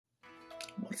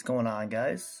What's going on,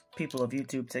 guys? People of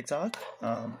YouTube, TikTok,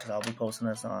 because I'll be posting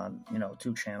this on,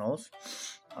 two channels.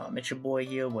 It's your boy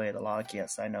here with a lock.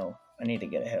 Yes, I know. I need to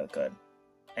get a haircut.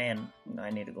 And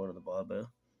I need to go to the barber.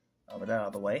 With that out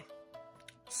of the way,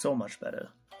 so much better.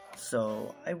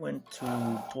 So, I went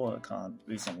to Tora Con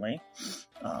recently.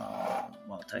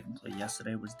 Well, technically,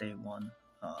 yesterday was day 1.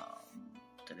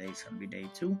 Today's going to be day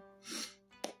 2.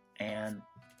 And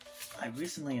I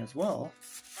recently, as well,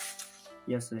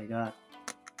 yesterday got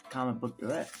Comicbook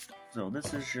Direct. So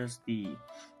this is just the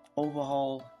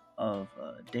overhaul of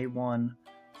day 1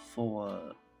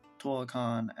 for Tora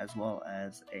Con, as well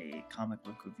as a comic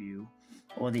book review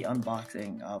or the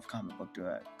unboxing of Comicbook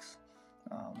Directs.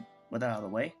 With that out of the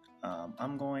way,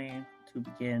 I'm going to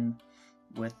begin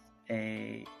with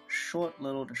a short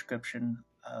little description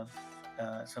of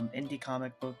some indie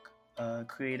comic book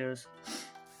creators.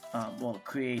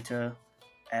 Creator,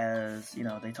 as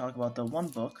they talk about the one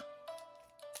book,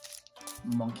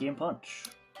 Monkey and Punch.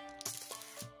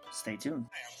 Stay tuned.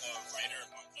 I am the writer of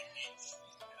Monkey and Punch,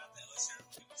 and I'm the illustrator of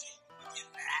Monkey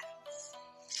and Punch.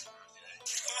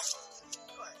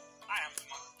 I am the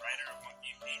writer of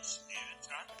Monkey and Peach, David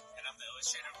Chun, and I'm the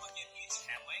illustrator of Monkey and Peach,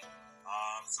 Hanway.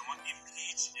 So Monkey and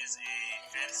Peach is a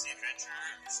fantasy adventure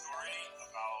story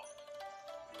about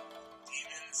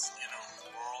demons in a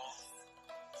world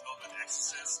filled with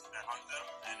exorcists that hunt them,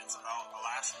 and it's about the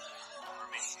last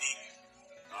remaining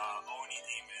Oni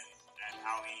demon and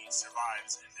how he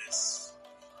survives in this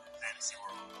fantasy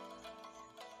world.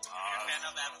 If you're a fan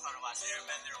of Avatar: The Last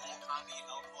Airbender, Okami,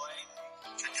 Hellboy,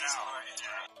 check it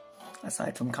out.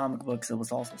 Aside from comic books, there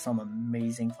was also some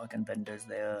amazing fucking vendors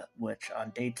there, which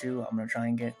on day 2, I'm going to try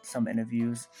and get some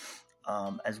interviews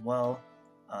as well.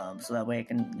 So that way I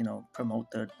can, promote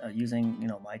the using,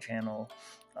 my channel,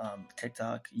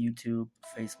 TikTok, YouTube,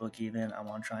 Facebook even. I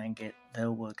want to try and get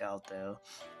their work out there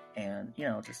and,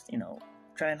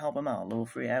 try and help them out. A little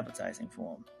free advertising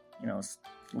for them, it's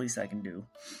the least I can do.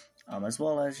 As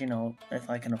well as, if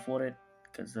I can afford it,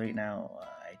 because right now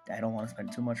I don't want to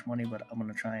spend too much money, but I'm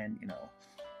going to try and,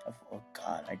 oh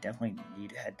God, I definitely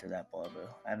need to head to that barber.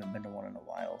 I haven't been to one in a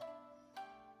while.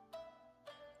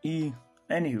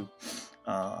 Anywho.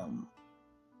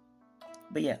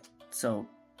 But yeah, so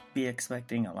be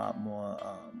expecting a lot more,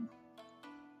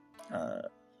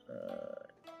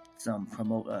 some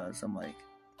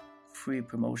free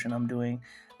promotion I'm doing,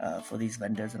 for these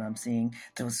vendors that I'm seeing.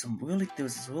 There was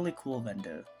this really cool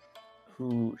vendor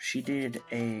who, she did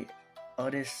a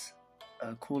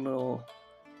cool little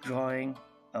drawing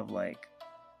of like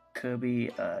Kirby,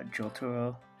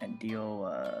 Jotaro, and Dio,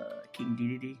 King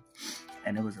Dedede,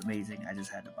 and it was amazing. I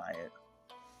just had to buy it.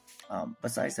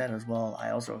 Besides that as well,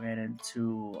 I also ran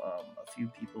into a few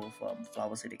people from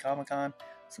Flower City Comic Con,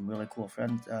 some really cool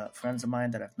friends of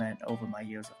mine that I've met over my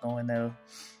years of going there,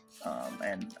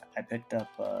 and I picked up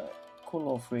a cool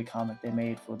little free comic they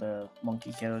made for the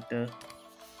monkey character.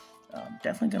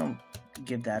 Definitely gonna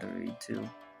give that a read too,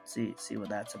 see what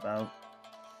that's about.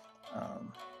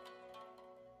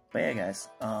 But yeah, guys,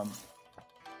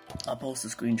 I'll post a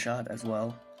screenshot as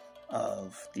well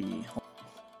of the.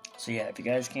 So yeah, if you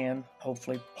guys can,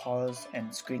 hopefully pause and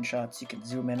screenshots, you can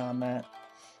zoom in on that.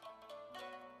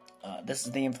 This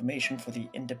is the information for the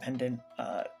independent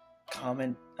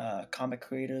comic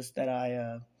creators that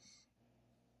I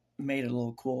made a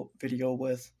little cool video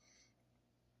with.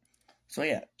 So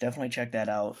yeah, definitely check that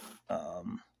out.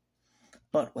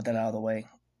 But with that out of the way,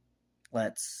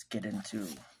 let's get into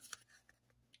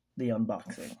the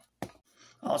unboxing.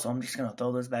 Also, I'm just going to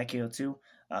throw this back here too.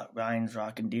 Ryan's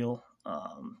Rock and Deal.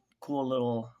 Cool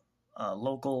little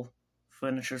local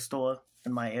furniture store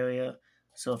in my area.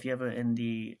 So if you're ever in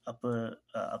the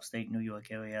upstate New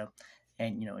York area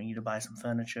and you need to buy some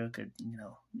furniture,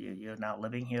 you're not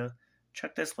living here,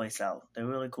 check this place out. They're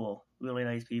really cool, really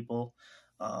nice people.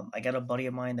 I got a buddy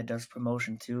of mine that does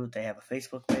promotion too. They have a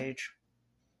Facebook page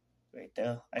right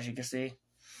there, as you can see.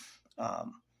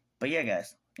 But yeah,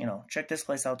 guys, check this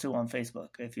place out too on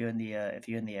Facebook if you're in the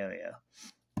area.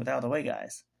 With that out of the way,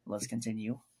 guys, let's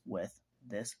continue with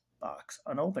this box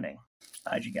unopening.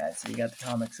 Alright, you guys, so you got the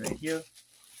comics right here,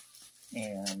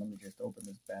 and let me just open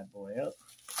this bad boy up,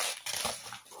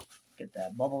 get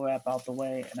that bubble wrap out the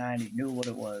way, and I already knew what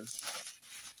it was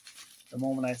the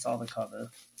moment I saw the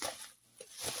cover.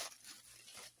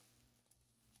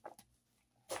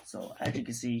 So as you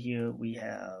can see here, we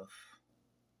have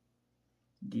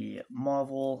the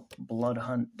Marvel Blood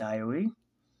Hunt Diary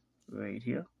right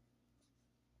here.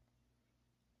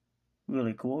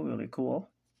 Really cool, really cool.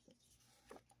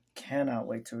 Cannot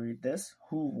wait to read this.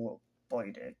 Who will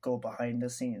bite it? Go behind the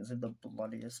scenes of the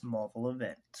bloodiest Marvel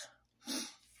event.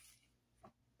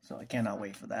 So I cannot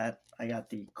wait for that. I got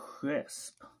the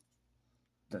crisp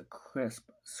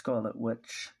Scarlet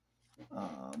Witch.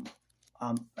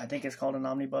 I think it's called an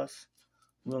omnibus.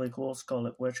 Really cool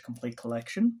Scarlet Witch complete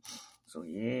collection. So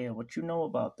yeah, what you know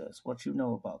about this? What you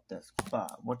know about this?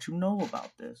 Bah. What you know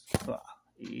about this? Bah.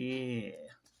 Yeah.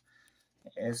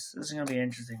 This is gonna be an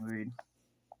interesting read.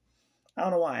 I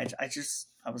don't know why. I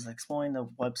was exploring the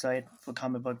website for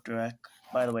Comic Book Direct.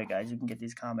 By the way, guys, you can get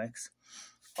these comics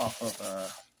off of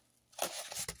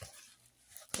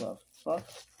well, fuck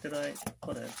did I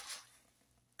put it?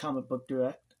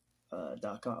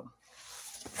 comicbookdirect.com.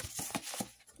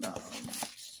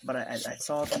 But I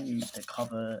saw the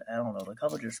cover. I don't know. The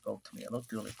cover just spoke to me. It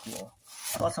looked really cool.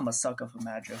 Plus, I'm a sucker for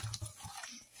magic.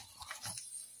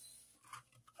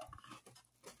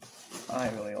 I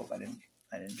really hope I didn't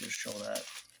just show that.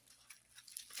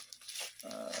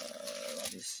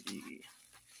 Let me see.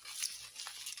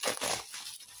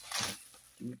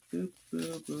 Boop, boop,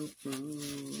 boop, boop,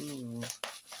 boop.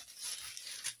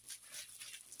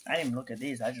 I didn't even look at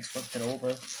these. I just flipped it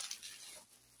over.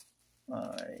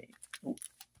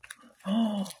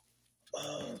 Oh,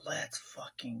 let's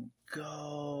fucking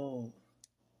go.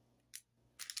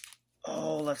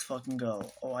 Oh, let's fucking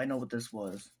go. Oh, I know what this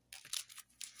was.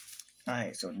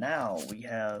 Alright, so now we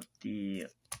have the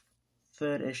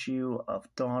third issue of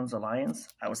Dawn's Alliance.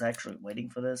 I was actually waiting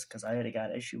for this because I already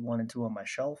got issue 1 and 2 on my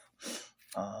shelf.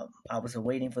 I was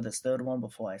waiting for this third one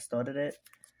before I started it.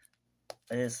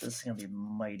 This is going to be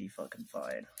mighty fucking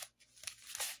fine.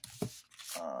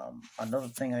 Another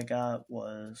thing I got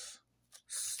was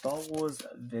Star Wars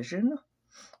Vision,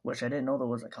 which I didn't know there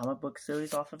was a comic book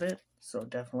series off of it. So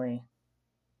definitely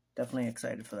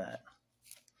excited for that.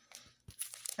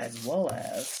 As well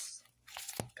as,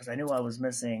 because I knew I was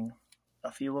missing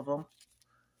a few of them.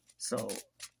 So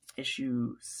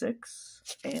issue 6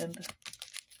 and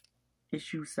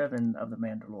issue 7 of The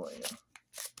Mandalorian.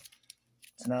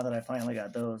 So now that I finally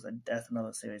got those, that's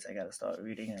another series I gotta start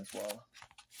reading as well.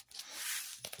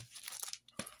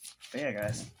 But yeah,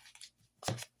 guys.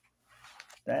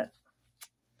 That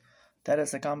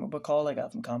is the comic book haul I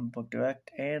got from Comic Book Direct,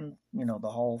 and, the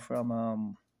haul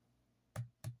from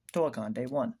Tora Con Day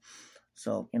 1.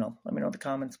 So, let me know in the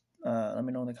comments. Let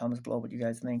me know in the comments below what you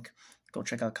guys think. Go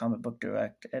check out Comic Book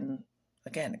Direct, and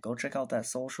again, go check out that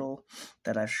social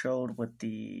that I showed with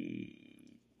the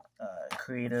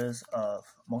creators of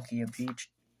Monkey and Peach,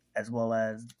 as well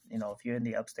as, if you're in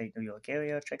the upstate New York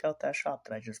area, check out that shop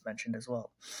that I just mentioned as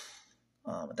well.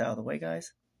 With that out of the way,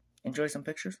 guys, enjoy some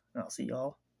pictures, and I'll see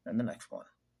y'all in the next one.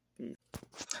 Peace.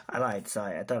 I lied,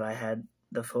 sorry. I thought I had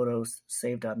the photos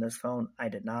saved on this phone. I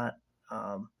did not.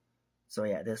 So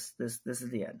yeah, this is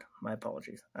the end. My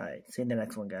apologies. All right, see you in the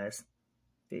next one, guys.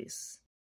 Peace.